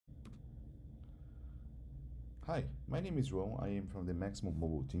Hi, my name is Ron. I am from the Maximo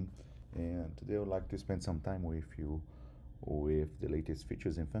Mobile team, and today I would like to spend some time with you with the latest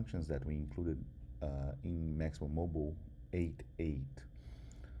features and functions that we included in Maximo Mobile 8.8.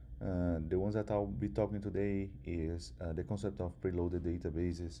 The ones that I'll be talking today is the concept of preloaded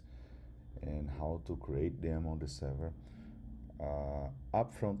databases and how to create them on the server.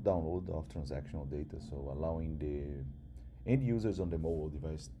 Upfront download of transactional data, so allowing the end users on the mobile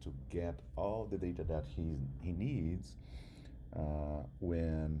device to get all the data that he needs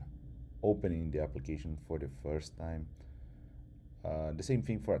when opening the application for the first time. The same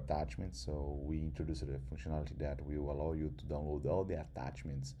thing for attachments, so we introduced a functionality that will allow you to download all the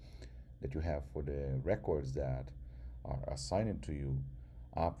attachments that you have for the records that are assigned to you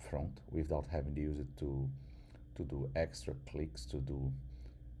upfront without having the user to do extra clicks to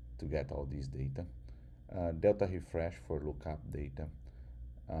get all these data. Delta refresh for lookup data,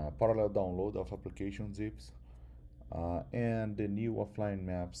 parallel download of application zips, and the new offline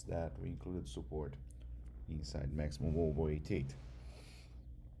maps that we included support inside Maximo Mobile 8.8.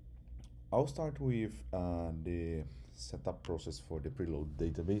 I'll start with the setup process for the preload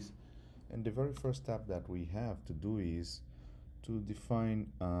database, and the very first step that we have to do is to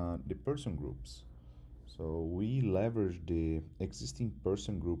define the person groups. So we leverage the existing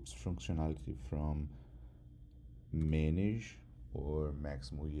person groups functionality from Manage or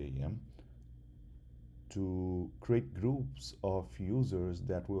Maximo EAM to create groups of users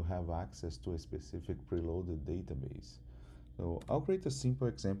that will have access to a specific preloaded database. So I'll create a simple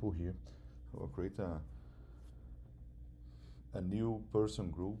example here. So I'll create a new person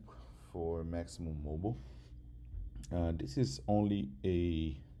group for Maximo Mobile. This is only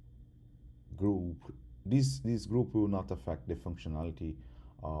a group. This group will not affect the functionality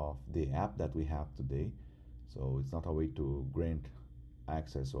of the app that we have today. So it's not a way to grant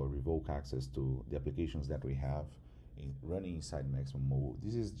access or revoke access to the applications that we have running inside Maximo Mobile.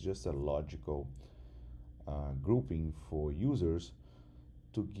 This is just a logical grouping for users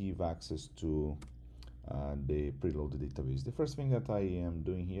to give access to the preloaded database. The first thing that I am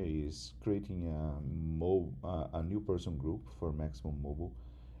doing here is creating a new person group for Maximo Mobile.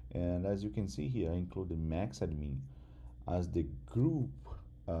 And as you can see here, I included MaxAdmin as the group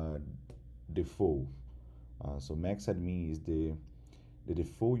default. So MaxAdmin is the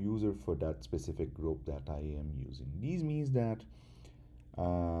default user for that specific group that I am using. This means that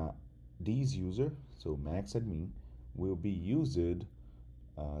this user, so MaxAdmin, will be used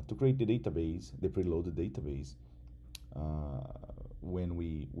to create the database, the preloaded database, when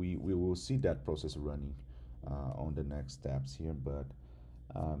we will see that process running on the next steps here. But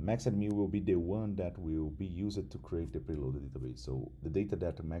MaxAdmin will be the one that will be used to create the preloaded database. So the data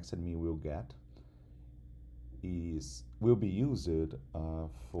that MaxAdmin will get will be used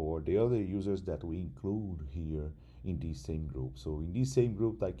for the other users that we include here in this same group. So in this same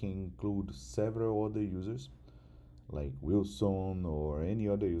group, I can include several other users like Wilson or any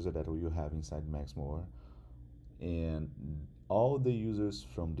other user that you have inside Maximo, and all the users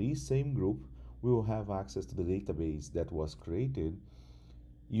from this same group will have access to the database that was created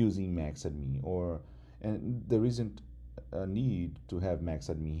using MaxAdmin. And there isn't a need to have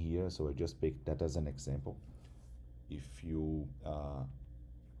MaxAdmin here, so I just picked that as an example. If you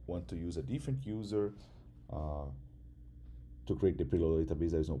want to use a different user to create the preload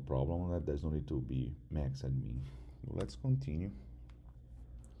database, there's no problem with that. There's no need to be MaxAdmin. Let's continue.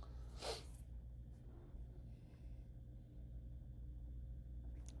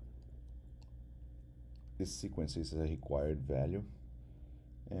 This sequence is a required value,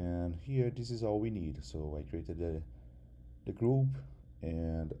 and here this is all we need. So I created the group,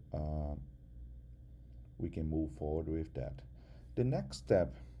 and we can move forward with that. The next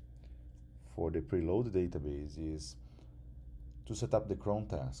step for the preload database is to set up the cron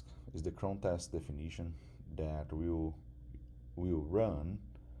task. Is the cron task definition that will run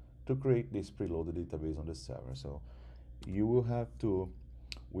to create this preloaded database on the server. So you will have to,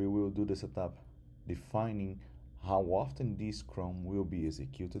 we will do the setup defining how often this cron will be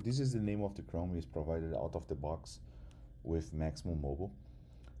executed. This is the name of the cron, is provided out of the box with Maximo Mobile.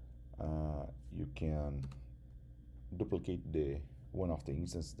 You can duplicate one of the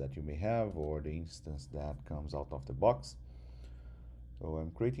instances that you may have, or the instance that comes out of the box. So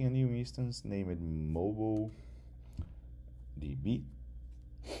I'm creating a new instance named mobile DB,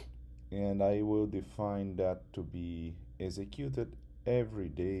 and I will define that to be executed every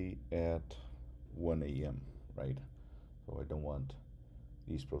day at 1 a.m. right? So I don't want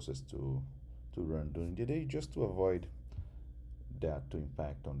this process to run during the day, just to avoid that to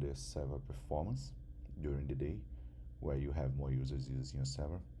impact on the server performance during the day where you have more users using your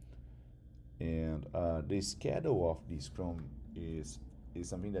server. And the schedule of this Chrome is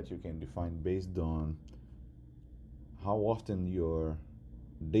something that you can define based on how often your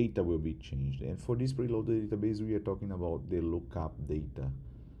data will be changed. And for this preloaded database, we are talking about the lookup data.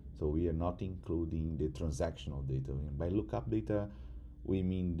 So we are not including the transactional data. And by lookup data, we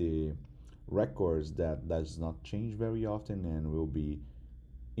mean the records that does not change very often and will be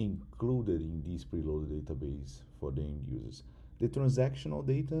included in this preloaded database for the end users. The transactional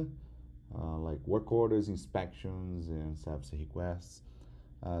data, like work orders, inspections, and service requests,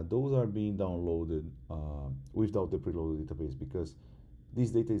 those are being downloaded without the preloaded database because this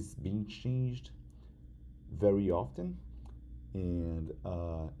data is being changed very often. And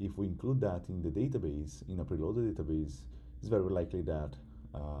if we include that in the database, in a preloaded database, it's very likely that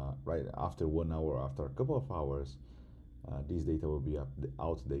right after 1 hour, after a couple of hours, this data will be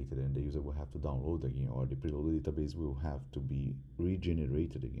outdated and the user will have to download again, or the preloaded database will have to be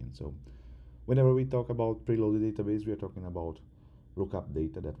regenerated again. So whenever we talk about preloaded database, we are talking about lookup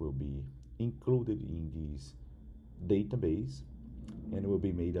data that will be included in this database and will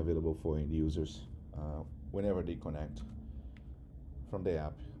be made available for end users whenever they connect from the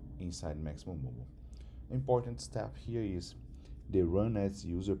app inside Maximo Mobile. Important step here is the run as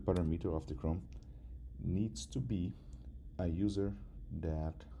user parameter of the Chrome needs to be a user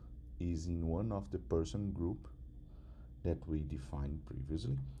that is in one of the person group that we defined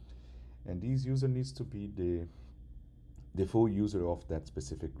previously, and this user needs to be the full user of that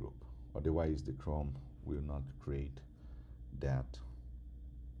specific group, otherwise the Chrome will not create that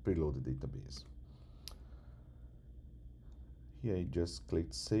preloaded database. Here I just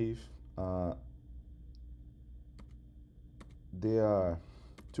clicked save. There are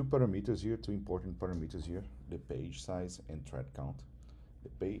two parameters here, two important parameters here, the page size and thread count.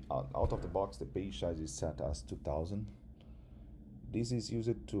 Out of the box, the page size is set as 2000. This is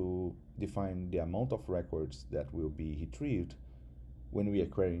used to define the amount of records that will be retrieved when we are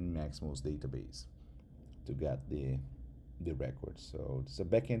querying Maximo's database to get the records. So it's a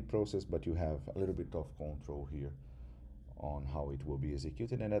backend process, but you have a little bit of control here on how it will be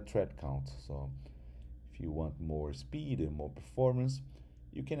executed, and a thread count. So if you want more speed and more performance,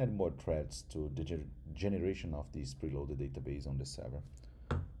 you can add more threads to the generation of this preloaded database on the server,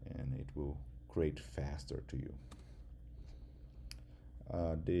 and it will create faster to you.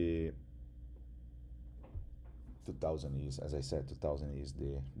 The 2000 is, as I said, 2000 is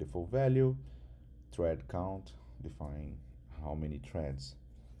the full value. Thread count, define how many threads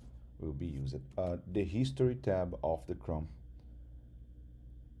will be used. The history tab of the Chrome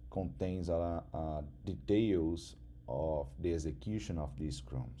contains details of the execution of this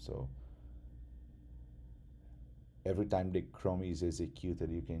Chrome. So every time the Chrome is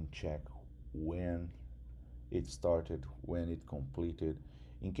executed, you can check when it started, when it completed.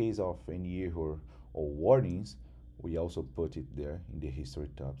 In case of any error or warnings, we also put it there in the history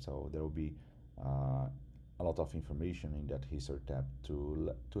tab. So there will be a lot of information in that history tab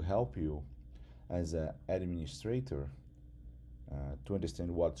to help you as an administrator to understand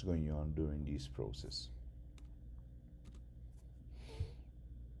what's going on during this process.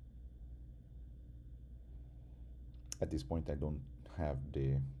 At this point, I don't have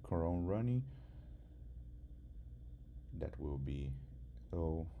the Chrome running. That will be,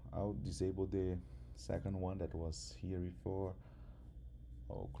 so I'll disable the second one that was here before.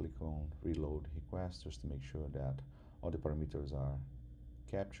 I'll click on reload request just to make sure that all the parameters are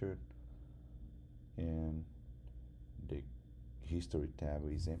captured, and the history tab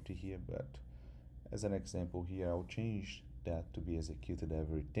is empty here. But as an example here, I'll change that to be executed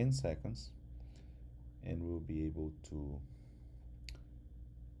every 10 seconds, and we'll be able to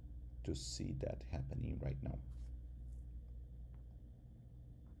see that happening right now.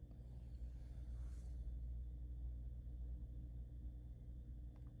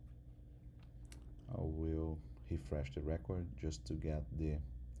 I will refresh the record just to get the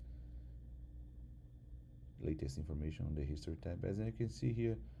latest information on the history tab. As you can see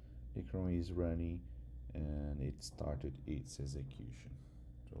here, the Chrome is running and it started its execution.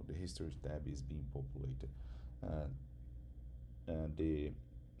 So the history tab is being populated. The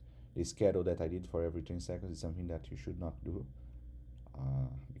schedule that I did for every 10 seconds is something that you should not do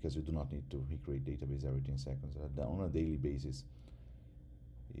because you do not need to recreate database every 10 seconds. On a daily basis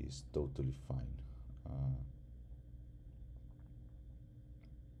is totally fine.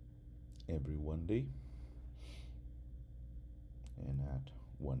 Every 1 day and at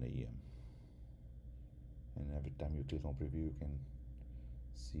 1 a.m. and every time you click on preview, you can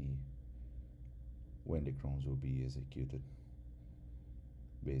see when the Chromes will be executed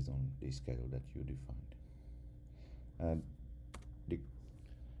based on the schedule that you defined. And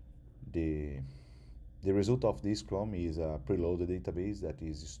the result of this Chrome is a preloaded database that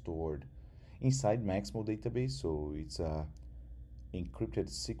is stored inside Maximo database. So it's a encrypted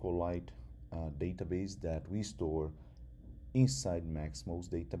SQLite database that we store inside Maximo's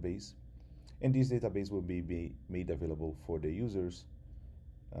database. And this database will be made available for the users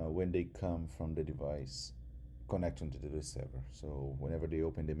when they come from the device connecting to the server. So whenever they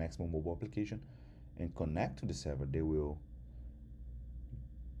open the Maximo Mobile application and connect to the server, they will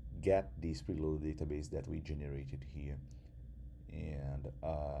get this preloaded database that we generated here. And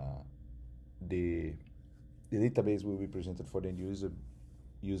the database will be presented for the end user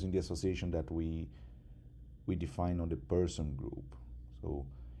using the association that we define on the person group. So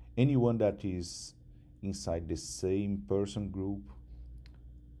anyone that is inside the same person group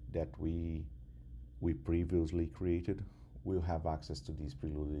that we previously created will have access to this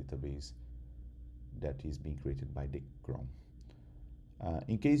preloaded database that is being created by the Chrome.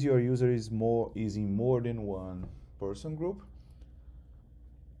 In case your user is in more than one person group,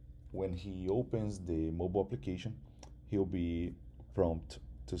 when he opens the mobile application, he'll be prompted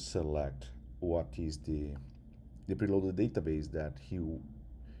to select what is the preloaded database that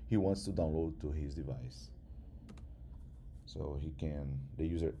he wants to download to his device. So the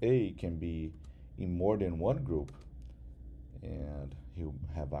user A can be in more than one group, and he'll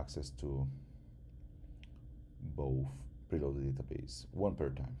have access to both preloaded database, one per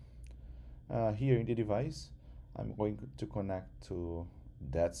time. Here in the device, I'm going to connect to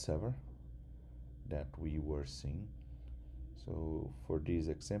that server that we were seeing. So for this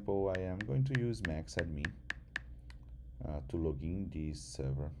example, I am going to use maxadmin to log in this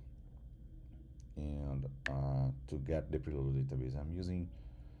server and to get the preloaded database. I'm using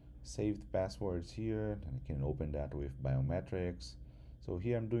saved passwords here, and I can open that with biometrics. So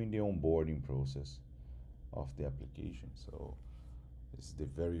here I'm doing the onboarding process of the application. So this is the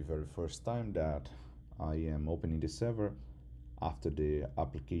very first time that I am opening the server after the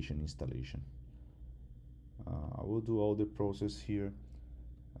application installation. I will do all the process here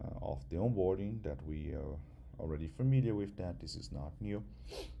of the onboarding that we are already familiar with. That this is not new.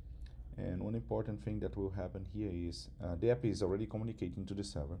 And one important thing that will happen here is the app is already communicating to the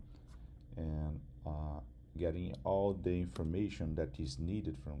server and getting all the information that is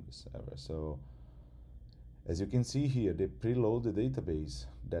needed from the server. So as you can see here, the preloaded database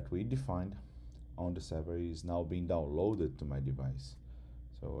that we defined on the server is now being downloaded to my device.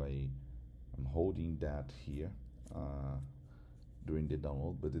 So I'm holding that here during the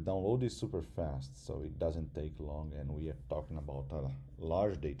download, but the download is super fast, so it doesn't take long, and we are talking about a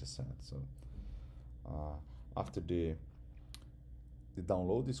large data set. So after the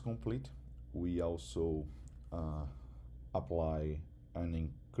download is complete, we also apply an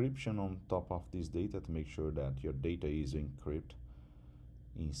encryption on top of this data to make sure that your data is encrypted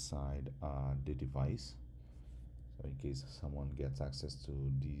inside the device. So in case someone gets access to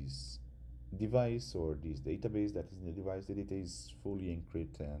this device or this database that is in the device, the data is fully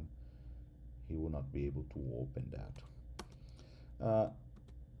encrypted and he will not be able to open that.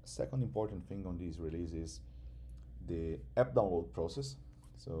 Second important thing on this release is the app download process.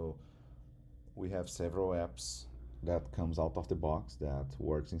 So we have several apps that comes out of the box that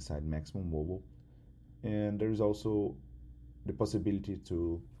works inside Maximo Mobile, and there is also the possibility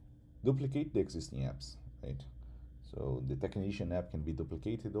to duplicate the existing apps, right? So the Technician app can be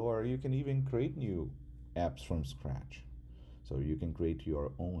duplicated, or you can even create new apps from scratch. So you can create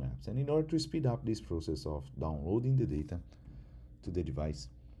your own apps. And in order to speed up this process of downloading the data to the device,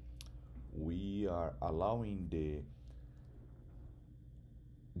 we are allowing the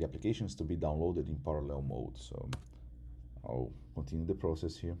applications to be downloaded in parallel mode. So I'll continue the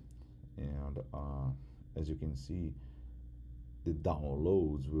process here, and as you can see, the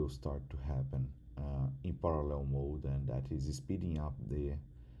downloads will start to happen in parallel mode, and that is speeding up the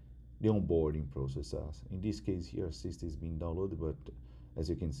onboarding process. In this case here, Assist is being downloaded, but as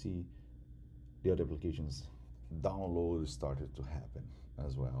you can see, the other applications download started to happen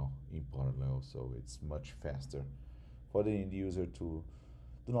as well in parallel, so it's much faster for the end user to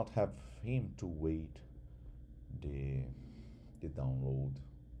do not have him to wait the download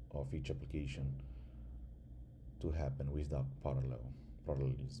of each application to happen without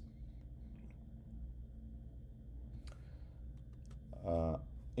parallelism.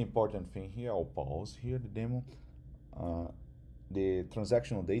 Important thing here, I'll pause here the demo. The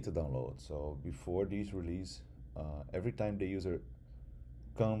transactional data download. So before this release, every time the user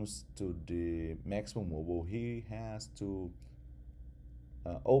comes to the Maximo Mobile, he has to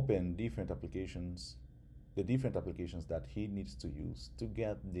open different applications, the different applications that he needs to use to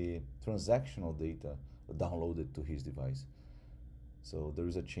get the transactional data downloaded to his device. So there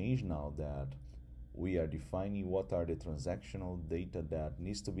is a change now that we are defining what are the transactional data that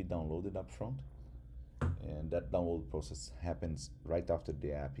needs to be downloaded up front, and that download process happens right after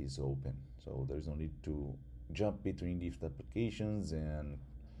the app is open. So there's no need to jump between different applications and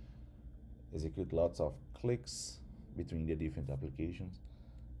execute lots of clicks between the different applications.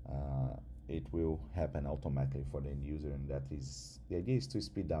 It will happen automatically for the end user, and that is the idea, is to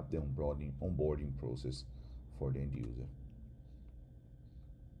speed up the onboarding process for the end user.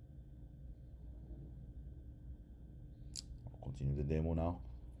 I'll continue the demo now.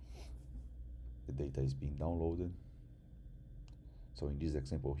 The data is being downloaded. So in this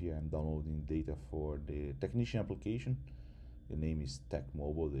example here, I'm downloading data for the technician application. The name is Tech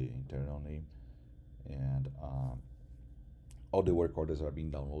Mobile, the internal name, and all the work orders are being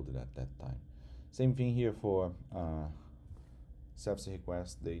downloaded at that time. Same thing here for service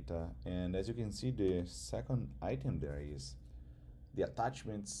request data, and as you can see, the second item there is the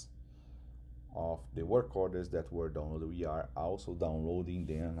attachments of the work orders that were downloaded. We are also downloading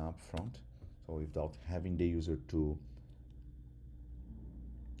them up front, so without having the user to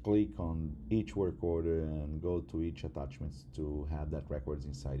click on each work order and go to each attachments to have that records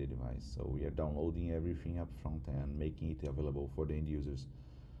inside the device. So we are downloading everything up front and making it available for the end users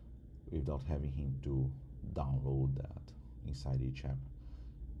without having him to download that inside each app.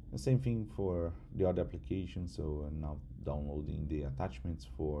 The same thing for the other applications. So I'm now downloading the attachments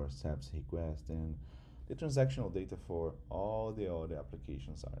for SAP's request, and the transactional data for all the other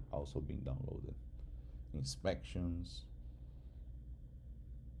applications are also being downloaded. Inspections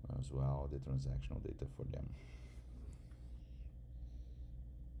as well, the transactional data for them.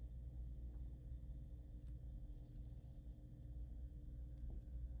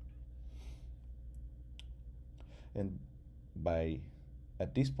 And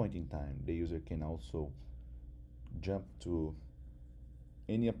at this point in time, the user can also jump to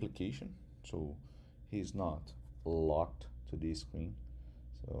any application, so he's not locked to this screen.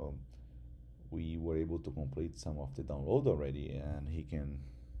 So we were able to complete some of the download already, and he can,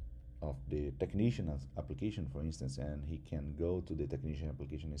 of the technician application for instance, and he can go to the technician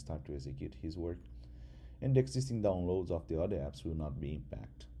application and start to execute his work, and the existing downloads of the other apps will not be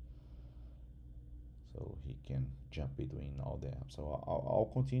impacted. So he can jump between all the apps. So I'll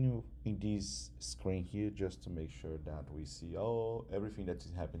continue in this screen here just to make sure that we see everything that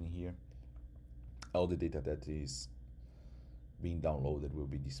is happening here. All the data that is being downloaded will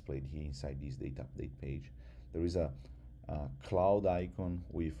be displayed here inside this data update page. There is a cloud icon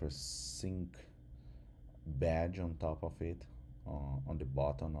with a sync badge on top of it on the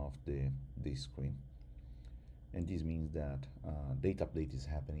bottom of the screen, and this means that data update is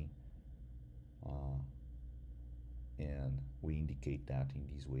happening, and we indicate that in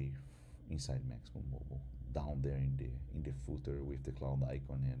this way inside Maximo Mobile, down there in the footer with the cloud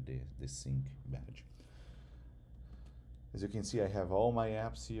icon and the sync badge. As you can see, I have all my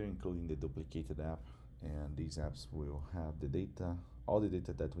apps here, including the duplicated app, and these apps will have the data, all the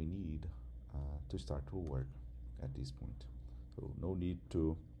data that we need to start to work at this point. So no need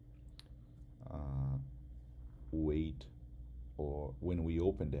to wait, or when we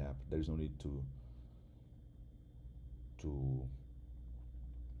open the app, there's no need to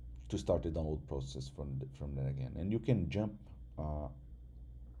start the download process from there again. And you can jump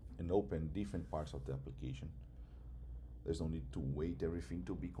and open different parts of the application. There's no need to wait everything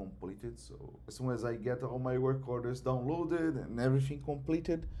to be completed. So as soon as I get all my work orders downloaded and everything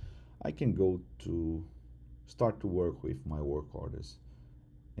completed, I can go to start to work with my work orders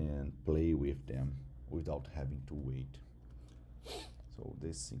and play with them without having to wait. So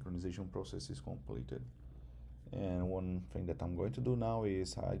this synchronization process is completed. And one thing that I'm going to do now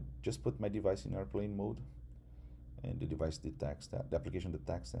is I just put my device in airplane mode, and the device detects that, the application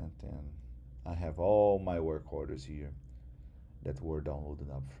detects that, and I have all my work orders here that were downloaded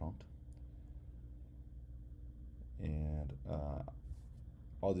up front, and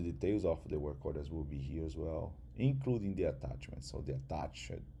all the details of the work orders will be here as well, including the attachments. So the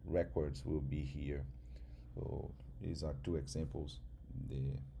attached records will be here. So these are two examples.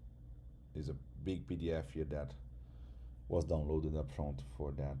 There's a big PDF here that was downloaded up front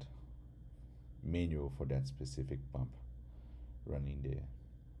for that manual for that specific pump running there,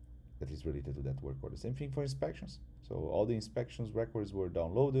 that is related to that work order. Same thing for inspections. So all the inspections records were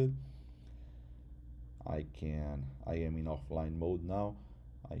downloaded. I am in offline mode now.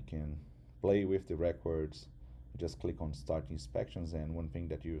 I can play with the records. Just click on start inspections, and one thing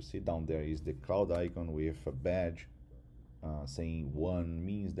that you see down there is the cloud icon with a badge saying 1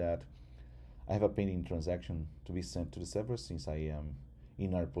 means that I have a pending transaction to be sent to the server, since I am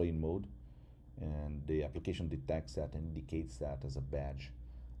in airplane mode, and the application detects that and indicates that as a badge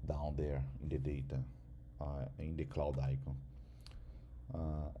down there in the data, in the cloud icon.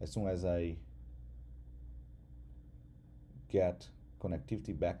 As soon as I get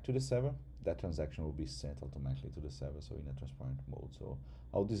connectivity back to the server, that transaction will be sent automatically to the server, so in a transparent mode. So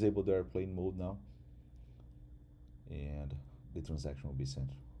I'll disable the airplane mode now, and the transaction will be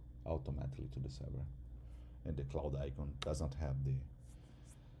sent automatically to the server. And the cloud icon doesn't have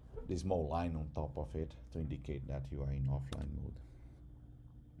the small line on top of it to indicate that you are in offline mode.